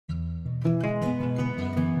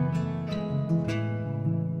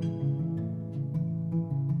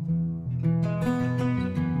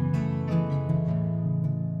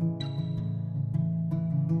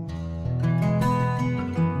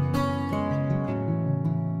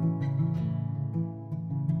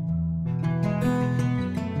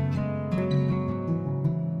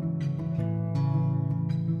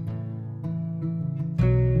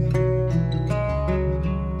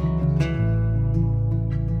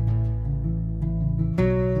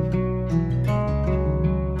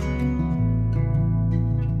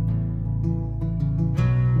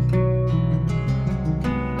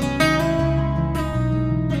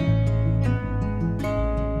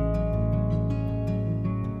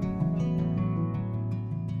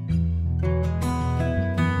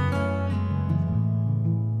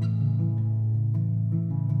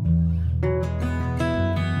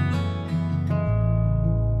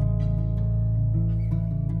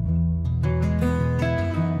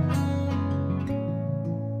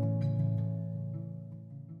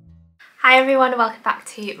Hi everyone, welcome back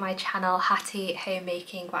to my channel Hattie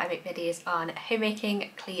Homemaking, where I make videos on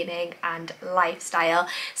homemaking, cleaning and lifestyle.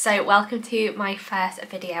 So welcome to my first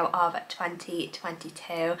video of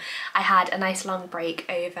 2022. I had a nice long break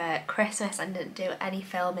over Christmas and didn't do any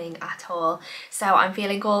filming at all, so I'm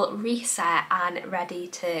feeling all reset and ready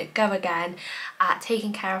to go again at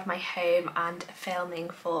taking care of my home and filming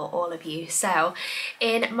for all of you. So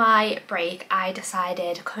in my break I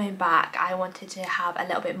decided coming back I wanted to have a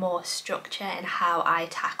little bit more structure in how I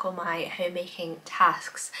tackle my homemaking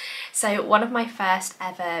tasks. So one of my first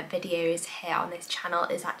ever videos here on this channel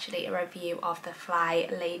is actually a review of the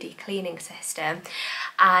Flylady cleaning system,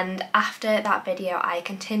 and after that video I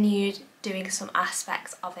continued doing some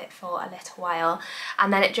aspects of it for a little while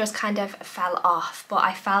and then it just kind of fell off, but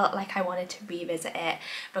I felt like I wanted to revisit it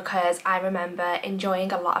because I remember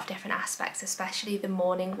enjoying a lot of different aspects, especially the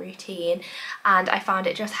morning routine, and I found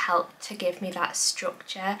it just helped to give me that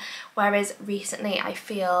structure, whereas recently I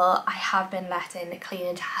feel I have been letting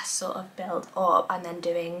cleaning tasks sort of build up and then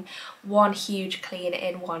doing one huge clean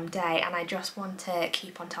in one day, and I just want to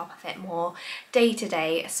keep on top of it more day to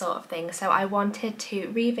day sort of thing. So I wanted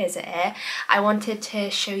to revisit it. I wanted to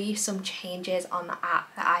show you some changes on the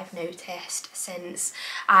app that I've noticed since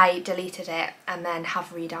I deleted it and then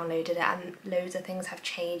have re-downloaded it, and loads of things have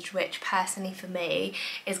changed, which personally for me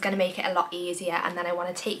is going to make it a lot easier. And then I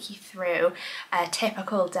want to take you through a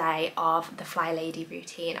typical day of the Flylady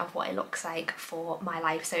routine of what it looks like for my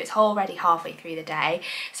life. So it's already halfway through the day,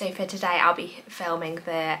 so for today I'll be filming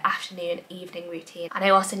the afternoon evening routine, and I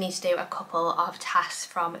also need to do a couple of tasks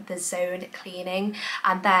from the zone cleaning,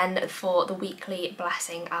 and then for the weekly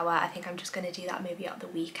blessing hour I think I'm just going to do that maybe at the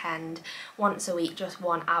weekend once a week, just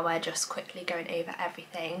 1 hour, just quickly going over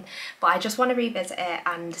everything. But I just want to revisit it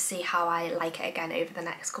and see how I like it again over the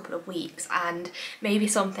next couple of weeks, and maybe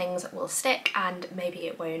some things will stick and maybe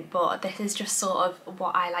it won't, but this is just sort of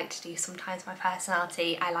what I like to do sometimes. My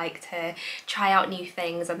personality, I like to try out new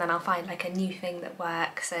things and then I'll find like a new thing that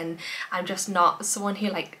works, and I'm just not someone who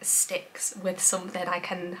like sticks with something. I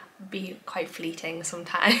can be quite fleeting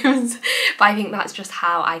sometimes but I think that's just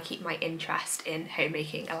how I keep my interest in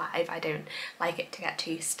homemaking alive. I don't like it to get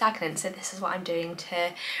too stagnant, so this is what I'm doing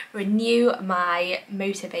to renew my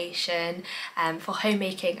motivation for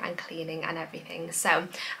homemaking and cleaning and everything. So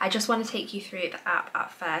I just want to take you through the app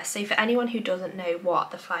at first. So for anyone who doesn't know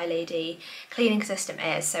what the Flylady cleaning system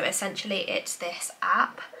is, so essentially it's this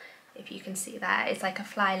app. If you can see there, it's like a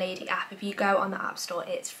Flylady app. If you go on the App Store,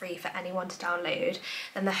 it's free for anyone to download.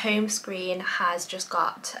 Then the home screen has just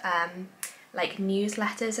got like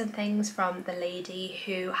newsletters and things from the lady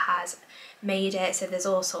who has made it. So there's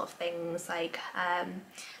all sort of things like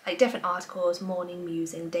different articles, morning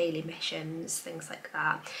musing, daily missions, things like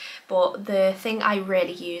that. But the thing I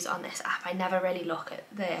really use on this app, I never really look at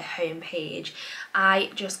the home page. I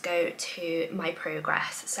just go to my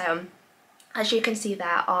progress. So as you can see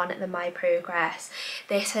there on the My Progress,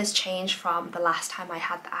 this has changed from the last time I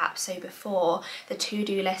had the app. So before, the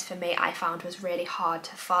to-do list for me I found was really hard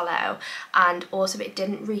to follow, and also it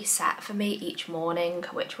didn't reset for me each morning,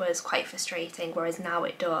 which was quite frustrating, whereas now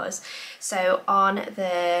it does. So on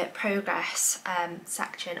the Progress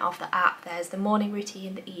section of the app, there's the morning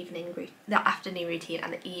routine, the afternoon routine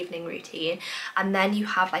and the evening routine, and then you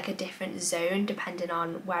have like a different zone depending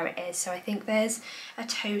on where it is. So I think there's a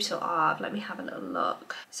total of, let me have a little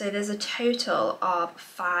look. So there's a total of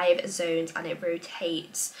 5 zones and it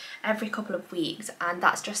rotates every couple of weeks, and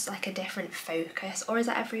that's just like a different focus. Or is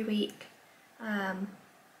it every week?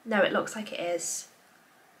 No, it looks like it is.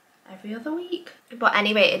 every other week. But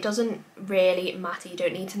anyway, it doesn't really matter. You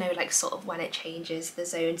don't need to know like sort of when it changes the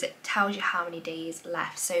zones. It tells you how many days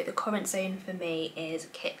left. So the current zone for me is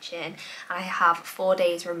kitchen, and I have 4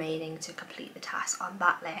 days remaining to complete the task on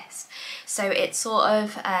that list. So it's sort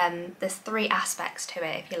of there's 3 aspects to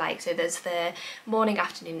it, if you like. So there's the morning,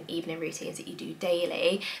 afternoon, evening routines that you do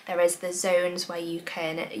daily. There is the zones where you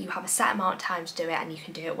have a set amount of time to do it, and you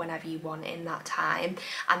can do it whenever you want in that time.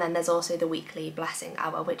 And then there's also the weekly blessing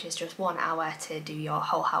hour, which is just 1 hour to do your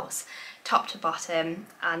whole house top to bottom,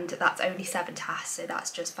 and that's only 7 tasks. So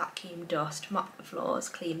that's just vacuum, dust, mop the floors,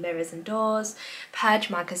 clean mirrors and doors,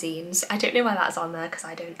 purge magazines. I don't know why that's on there because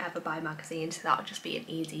I don't ever buy magazines, so that would just be an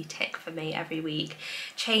easy tick for me every week.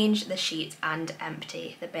 Change the sheets and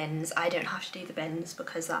empty the bins. I don't have to do the bins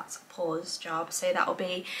because that's Paul's job, so that will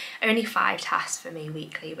be only 5 tasks for me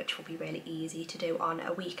weekly, which will be really easy to do on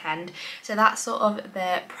a weekend. So that's sort of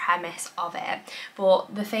the premise of it.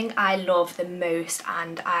 But the thing I love the most,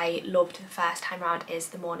 and I loved the first time round, is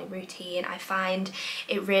the morning routine. I find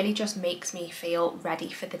it really just makes me feel ready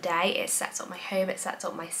for the day. It sets up my home, it sets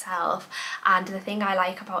up myself, and the thing I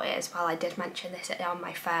like about it as well, I did mention this on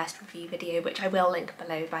my first review video, which I will link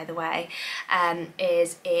below by the way,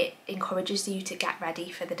 is it encourages you to get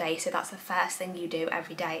ready for the day. So that's the first thing you do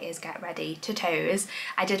every day, is get ready to toes.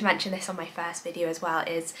 I did mention this on my first video as well,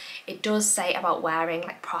 is it does say about wearing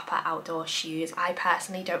like proper outdoor shoes. I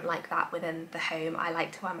personally don't like that within the home. I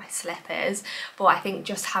like to wear my slippers, but I think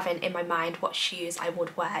just having in my mind what shoes I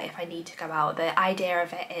would wear if I need to go out, the idea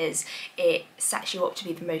of it is it sets you up to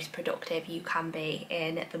be the most productive you can be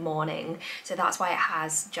in the morning. So that's why it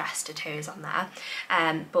has dress to toes on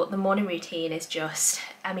there. But the morning routine is just,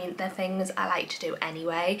 I mean, the things I like to do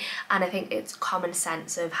anyway, and I think it's common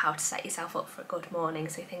sense of how to set yourself up for a good morning.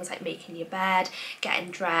 So things like making your bed,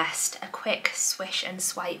 getting dressed, a quick swish and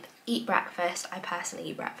swipe, eat breakfast. I personally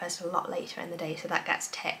eat breakfast a lot later in the day, so that gets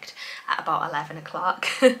ticked at about 11 o'clock.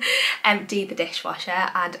 Empty the dishwasher,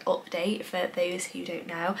 and update for those who don't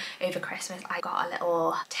know, over Christmas I got a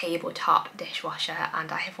little tabletop dishwasher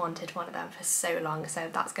and I have wanted one of them for so long, so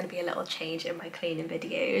that's going to be a little change in my cleaning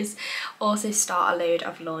videos. Also start a load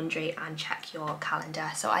of laundry and check your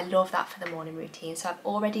calendar. So I love that for the morning routine. So I've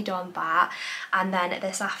already done that, and then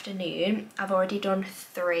this afternoon I've already done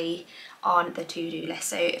 3 on the to-do list.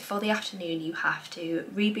 So for the afternoon you have to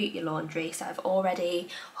reboot your laundry. So I've already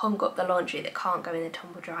hung up the laundry that can't go in the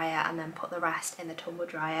tumble dryer and then put the rest in the tumble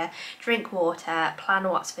dryer. Drink water, plan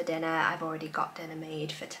what's for dinner. I've already got dinner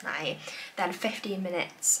made for tonight. Then 15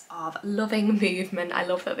 minutes of loving movement, I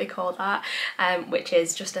love that they call that, which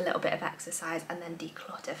is just a little bit of exercise, and then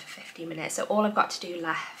declutter for 15 minutes. So all I've got to do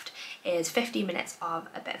left is 15 minutes of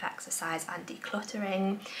a bit of exercise and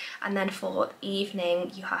decluttering. And then for the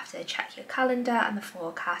evening you have to check your calendar and the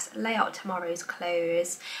forecast, lay out tomorrow's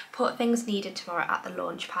clothes, put things needed tomorrow at the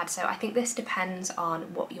launch pad. So I think this depends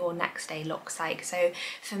on what your next day looks like. So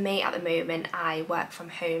for me at the moment I work from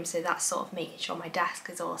home, so that's sort of making sure my desk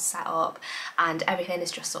is all set up and everything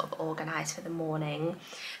is just sort of organised for the morning.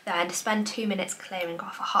 Then spend 2 minutes clearing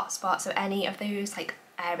off a hotspot. So any of those like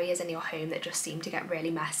areas in your home that just seem to get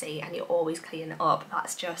really messy and you're always cleaning it up,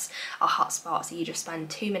 that's just a hot spot. So you just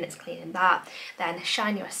spend 2 minutes cleaning that. Then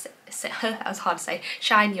shine your that was hard to say,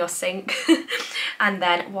 shine your sink and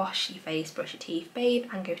then wash your face, brush your teeth, bathe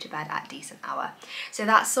and go to bed at a decent hour. So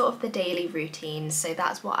that's sort of the daily routine. So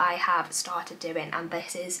that's what I have started doing, and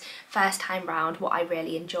this is first time round what I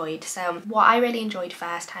really enjoyed. So what I really enjoyed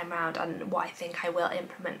first time round, and what I think I will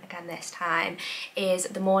implement again this time, is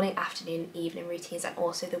the morning, afternoon, evening routines, and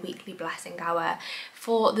also the weekly blessing hour.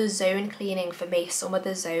 For the zone cleaning, for me some of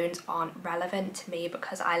the zones aren't relevant to me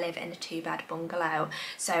because I live in a 2-bed bungalow,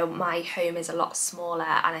 so my home is a lot smaller,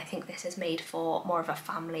 and I think this is made for more of a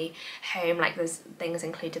family home. Like there's things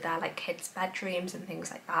included there like kids' bedrooms and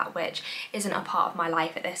things like that, which isn't a part of my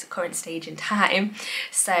life at this current stage in time.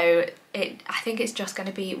 So I think it's just going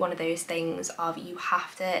to be one of those things of you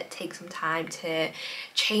have to take some time to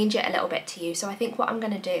change it a little bit to you. So I think what I'm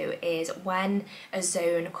going to do is when a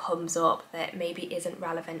zone comes up that maybe isn't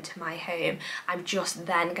relevant to my home, I'm just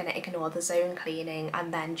then going to ignore the zone cleaning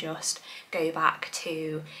and then just go back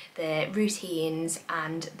to the routines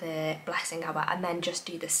and the blessing hour, and then just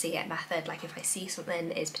do the see it method. Like if I see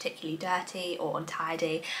something is particularly dirty or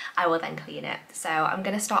untidy, I will then clean it. So I'm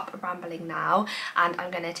going to stop rambling now and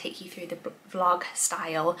I'm going to take you through through the vlog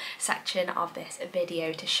style section of this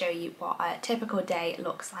video to show you what a typical day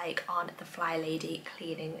looks like on the Flylady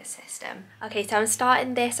cleaning system. Okay, so I'm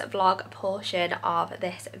starting this vlog portion of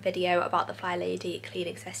this video about the Flylady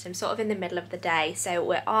cleaning system sort of in the middle of the day. So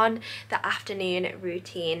we're on the afternoon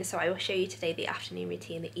routine, so I will show you today the afternoon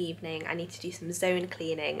routine. The evening I need to do some zone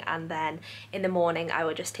cleaning, and then in the morning I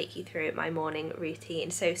will just take you through my morning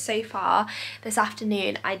routine. So far this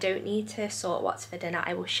afternoon I don't need to sort what's for dinner.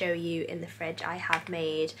 I will show you in the fridge. I have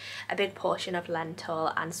made a big portion of lentil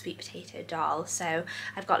and sweet potato dal, so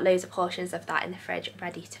I've got loads of portions of that in the fridge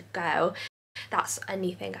ready to go. That's a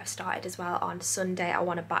new thing I've started as well. On Sunday I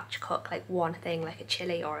want to batch cook like one thing, like a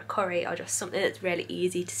chilli or a curry or just something that's really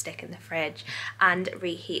easy to stick in the fridge and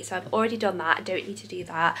reheat. So I've already done that. I don't need to do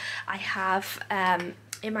that. I have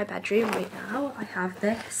in my bedroom right now, I have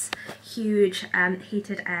this huge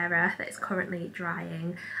heated area that is currently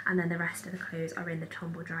drying, and then the rest of the clothes are in the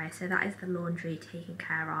tumble dryer. So that is the laundry taken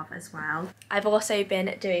care of as well. I've also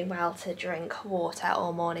been doing well to drink water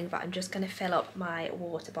all morning, but I'm just going to fill up my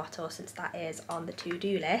water bottle since that is on the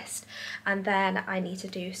to-do list. And then I need to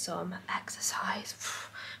do some exercise.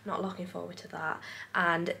 Not looking forward to that,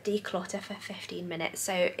 and declutter for 15 minutes.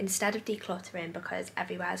 So instead of decluttering, because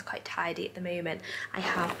everywhere is quite tidy at the moment, I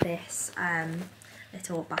have this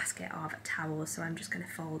little basket of towels, so I'm just going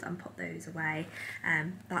to fold and put those away.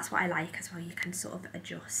 That's what I like as well. You can sort of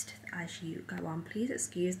adjust as you go on. Please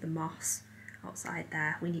excuse the moss outside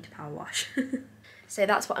there, we need to power wash. So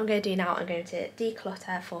that's what I'm going to do now. I'm going to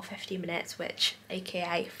declutter for 50 minutes, which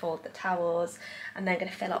aka fold the towels, and then I'm going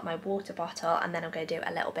to fill up my water bottle, and then I'm going to do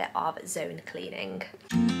a little bit of zone cleaning.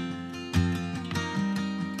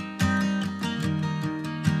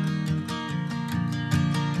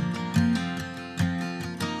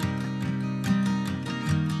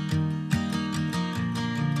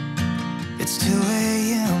 It's 2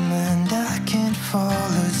 a.m. and I can't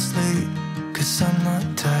fall asleep, 'cause I'm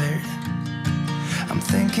not tired. I'm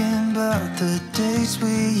thinking about the days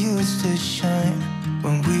we used to shine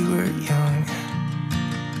when we were young.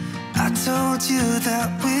 I told you that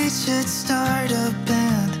we should start a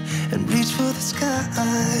band and reach for the sky.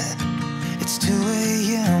 It's 2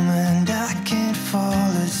 a.m. and I can't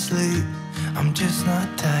fall asleep, I'm just not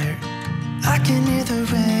tired. I can hear the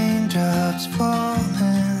raindrops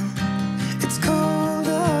falling. It's cold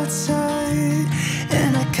outside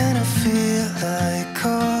and I kinda feel like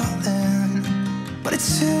calling, but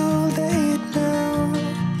it's too late now.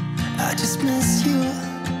 I just miss you.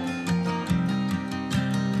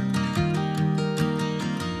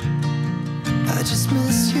 I just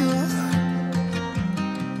miss you.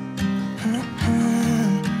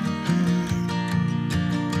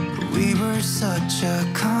 We were such a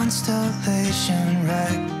constellation,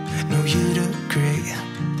 right? No, you'd agree.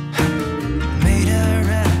 Made a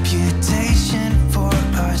reputation for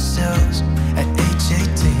ourselves at age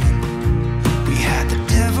 18. We had the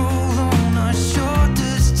devil on our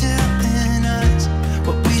shoulders telling us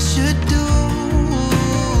what we should do.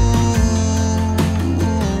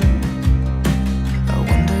 I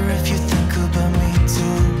wonder if you think about me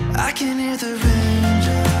too. I can hear the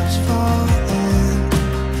raindrops falling.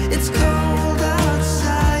 It's cold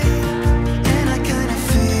outside and I kinda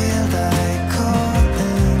feel like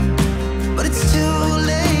calling, but it's too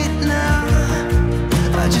late now.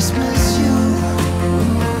 I just miss you.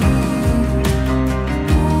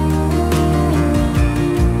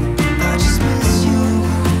 I just miss you.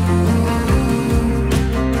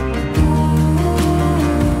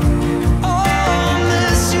 Oh, I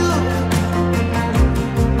miss you.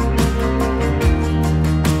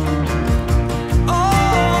 Oh,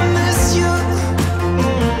 I miss you.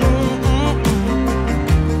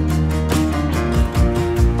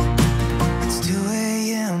 It's 2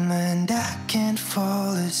 a.m. and I can't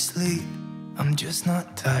fall asleep, I'm just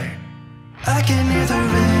not tired. I can hear the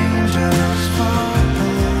raindrops falling.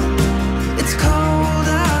 It's cold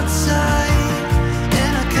outside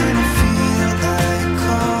and I kinda feel like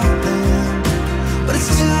calling, but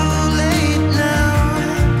it's too late now.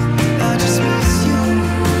 I just miss you.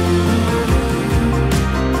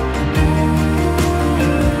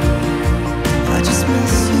 I just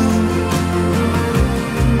miss you.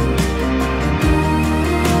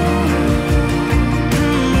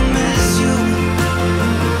 Miss you.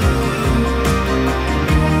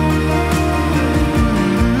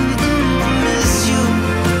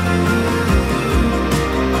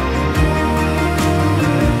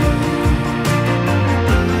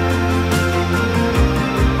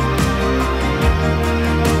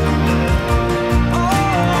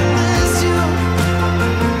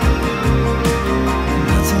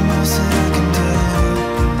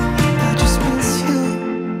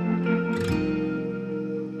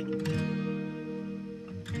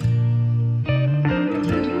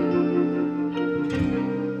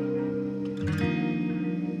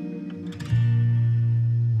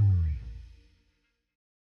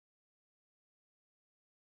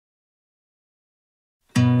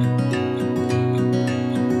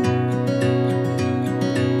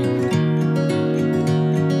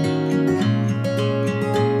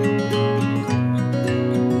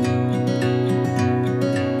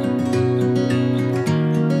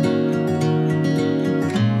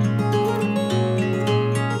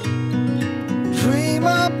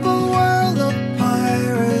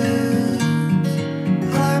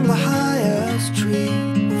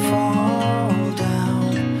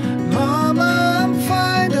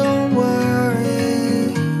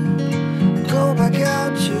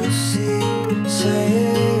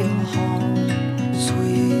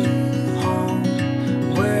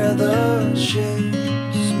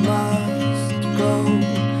 ships must go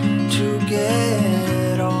to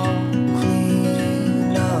get all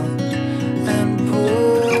cleaned up and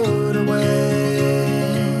put away.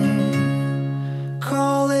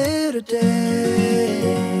 Call it a day.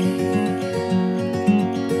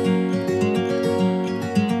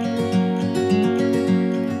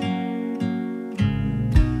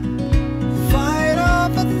 Fight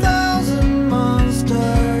off 1,000 monsters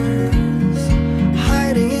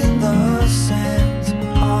hiding in the sands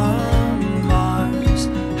on Mars.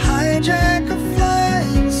 Hijack a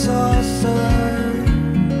flying saucer,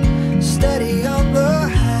 steady on the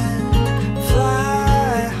hand.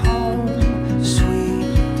 Fly home, sweet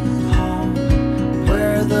home,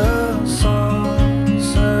 where the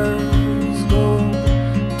saucers go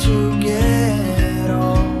to get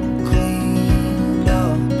all cleaned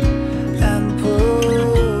up and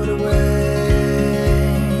put away.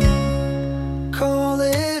 Call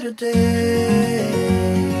it a day.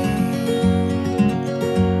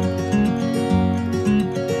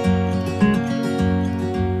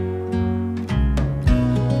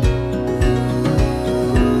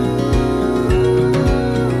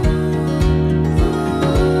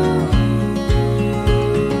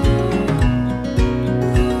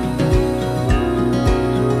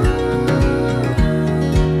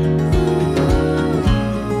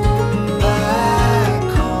 Back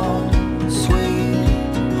home, sweet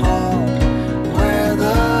home, where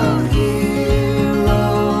the heroes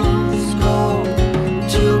go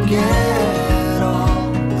to get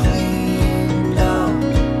all cleaned up.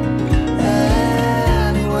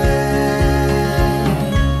 Anyway,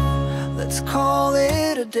 let's call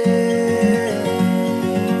it a day.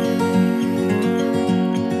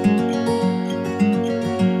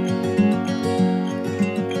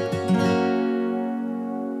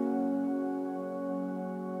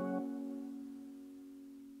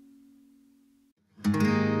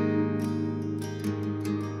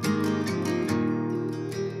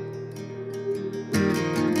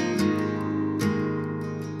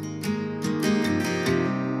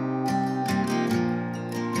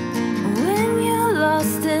 When you're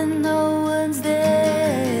lost and no one's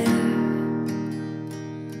there,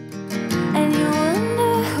 and you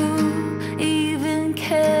wonder who even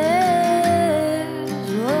cares.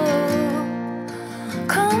 Oh,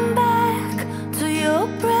 come back to your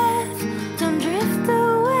breath, don't drift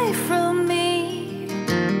away from me.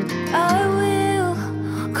 I will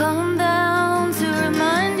come down to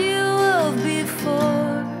remind you of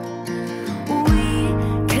before. We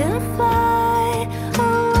can fly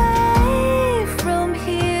away from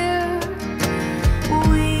here.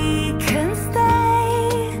 We can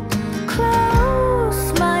stay close,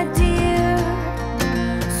 my dear.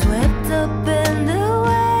 Swept up and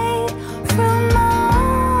away from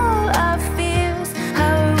all our fears.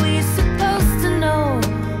 How are we supposed to know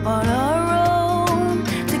on our own?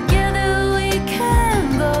 Together we can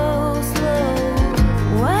go slow.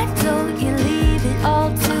 Why don't you leave it all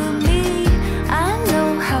to me? I know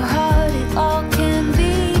how hard it all can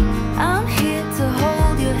be. I'm here to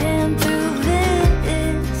hold your hand through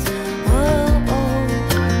this. Whoa,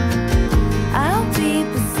 I'll be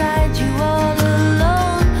beside you all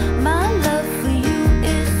alone. My love for you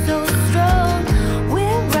is so strong.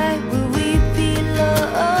 We're right where we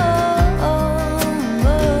belong.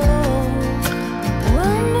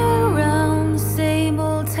 Wander around the same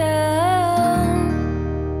old town.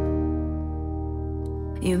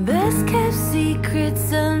 Your best kept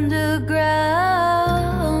secrets underground.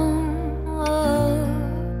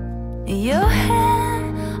 Your hand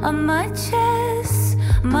on my chest,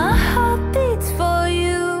 my heart beats for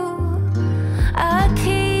you. I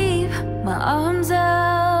keep my arms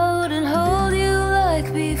out and hold you like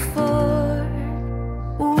before.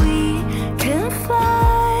 We can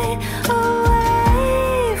fly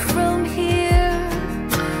away from here.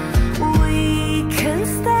 We can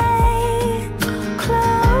stay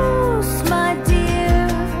close, my dear.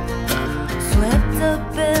 Swept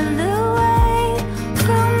up and away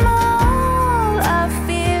from all our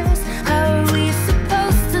fears. How are we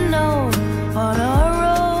supposed to know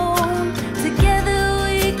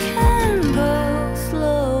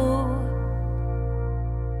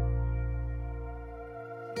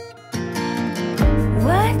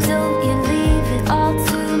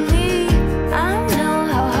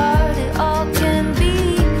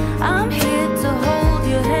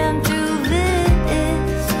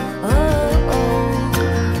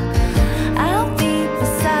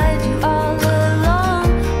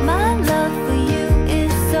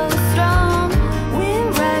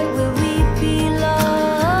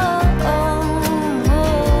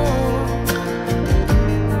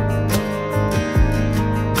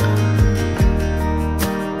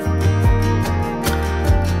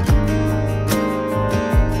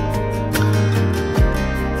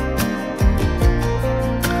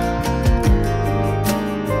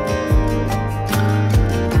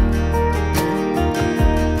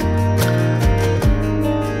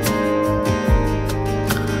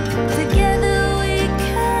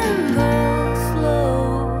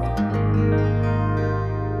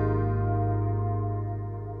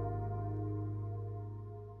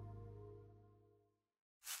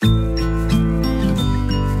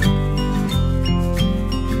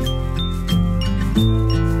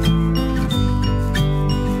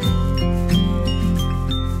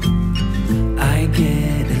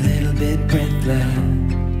breathless,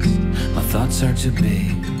 my thoughts are too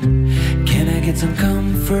big. Can I get some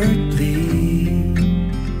comfort, please?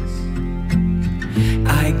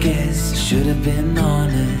 I guess I should have been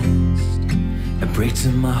honest. It breaks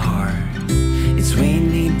in my heart, it's weighing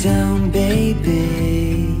me down,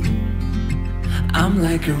 baby. I'm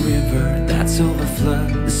like a river that's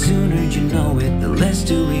overflowed. The sooner you know it, the less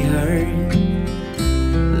do we hurt.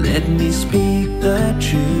 Let me speak the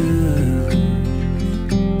truth.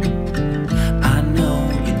 I know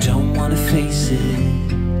you don't wanna face it.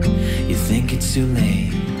 You think it's too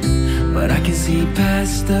late, but I can see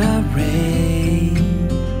past the rain.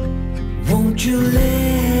 Won't you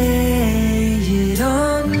lay it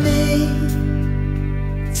on me?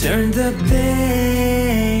 Turn the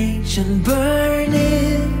page and burn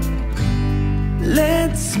it.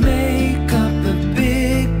 Let's make up a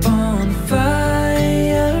big bonfire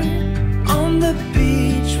on the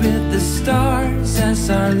beach with the stars as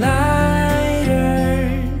our lighters,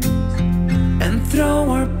 and throw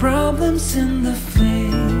our problems in the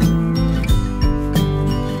flame.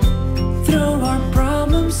 Throw our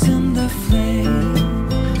problems in the flame.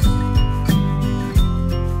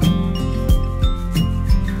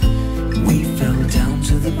 We fell down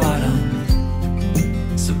to the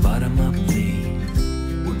bottom, so bottom up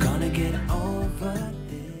please. We're gonna get over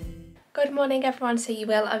this. Good morning everyone. So you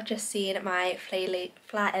will have just seen my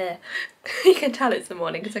you can tell it's the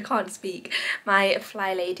morning because I can't speak. My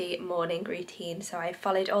Flylady morning routine. So I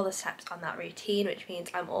followed all the steps on that routine, which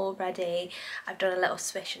means I'm all ready. I've done a little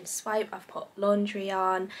swish and swipe, I've put laundry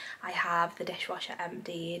on, I have the dishwasher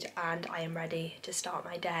emptied, and I am ready to start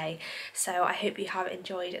my day. So I hope you have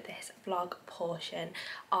enjoyed this vlog portion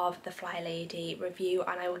of the Flylady review,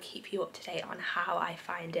 and I will keep you up to date on how I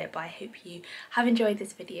find it, but I hope you have enjoyed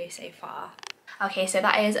this video so far. Okay, so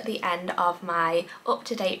that is the end of my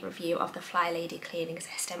up-to-date review of the Flylady cleaning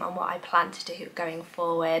system and what I plan to do going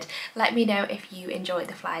forward. Let me know if you enjoyed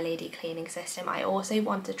the Flylady cleaning system. I also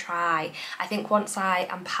want to try, I think once I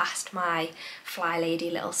am past my Flylady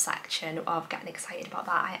little section of getting excited about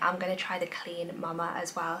that, I am going to try the Clean Mama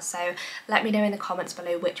as well. So let me know in the comments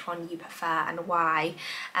below which one you prefer and why.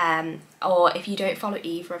 Or if you don't follow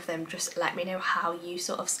either of them, just let me know how you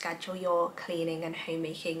sort of schedule your cleaning and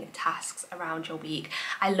homemaking tasks around your week.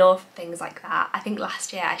 I love things like that. I think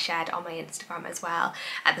last year I shared on my Instagram as well.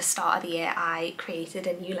 At the start of the year I created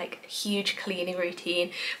a new like huge cleaning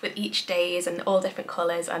routine with each days and all different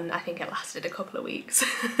colours, and I think it lasted a couple of weeks.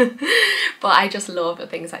 But I just love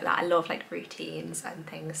things like that. I love like routines and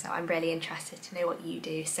things, so I'm really interested to know what you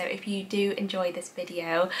do. So if you do enjoy this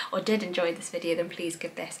video or did enjoy this video, then please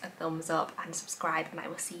give this a thumbs up and subscribe, and I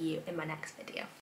will see you in my next video.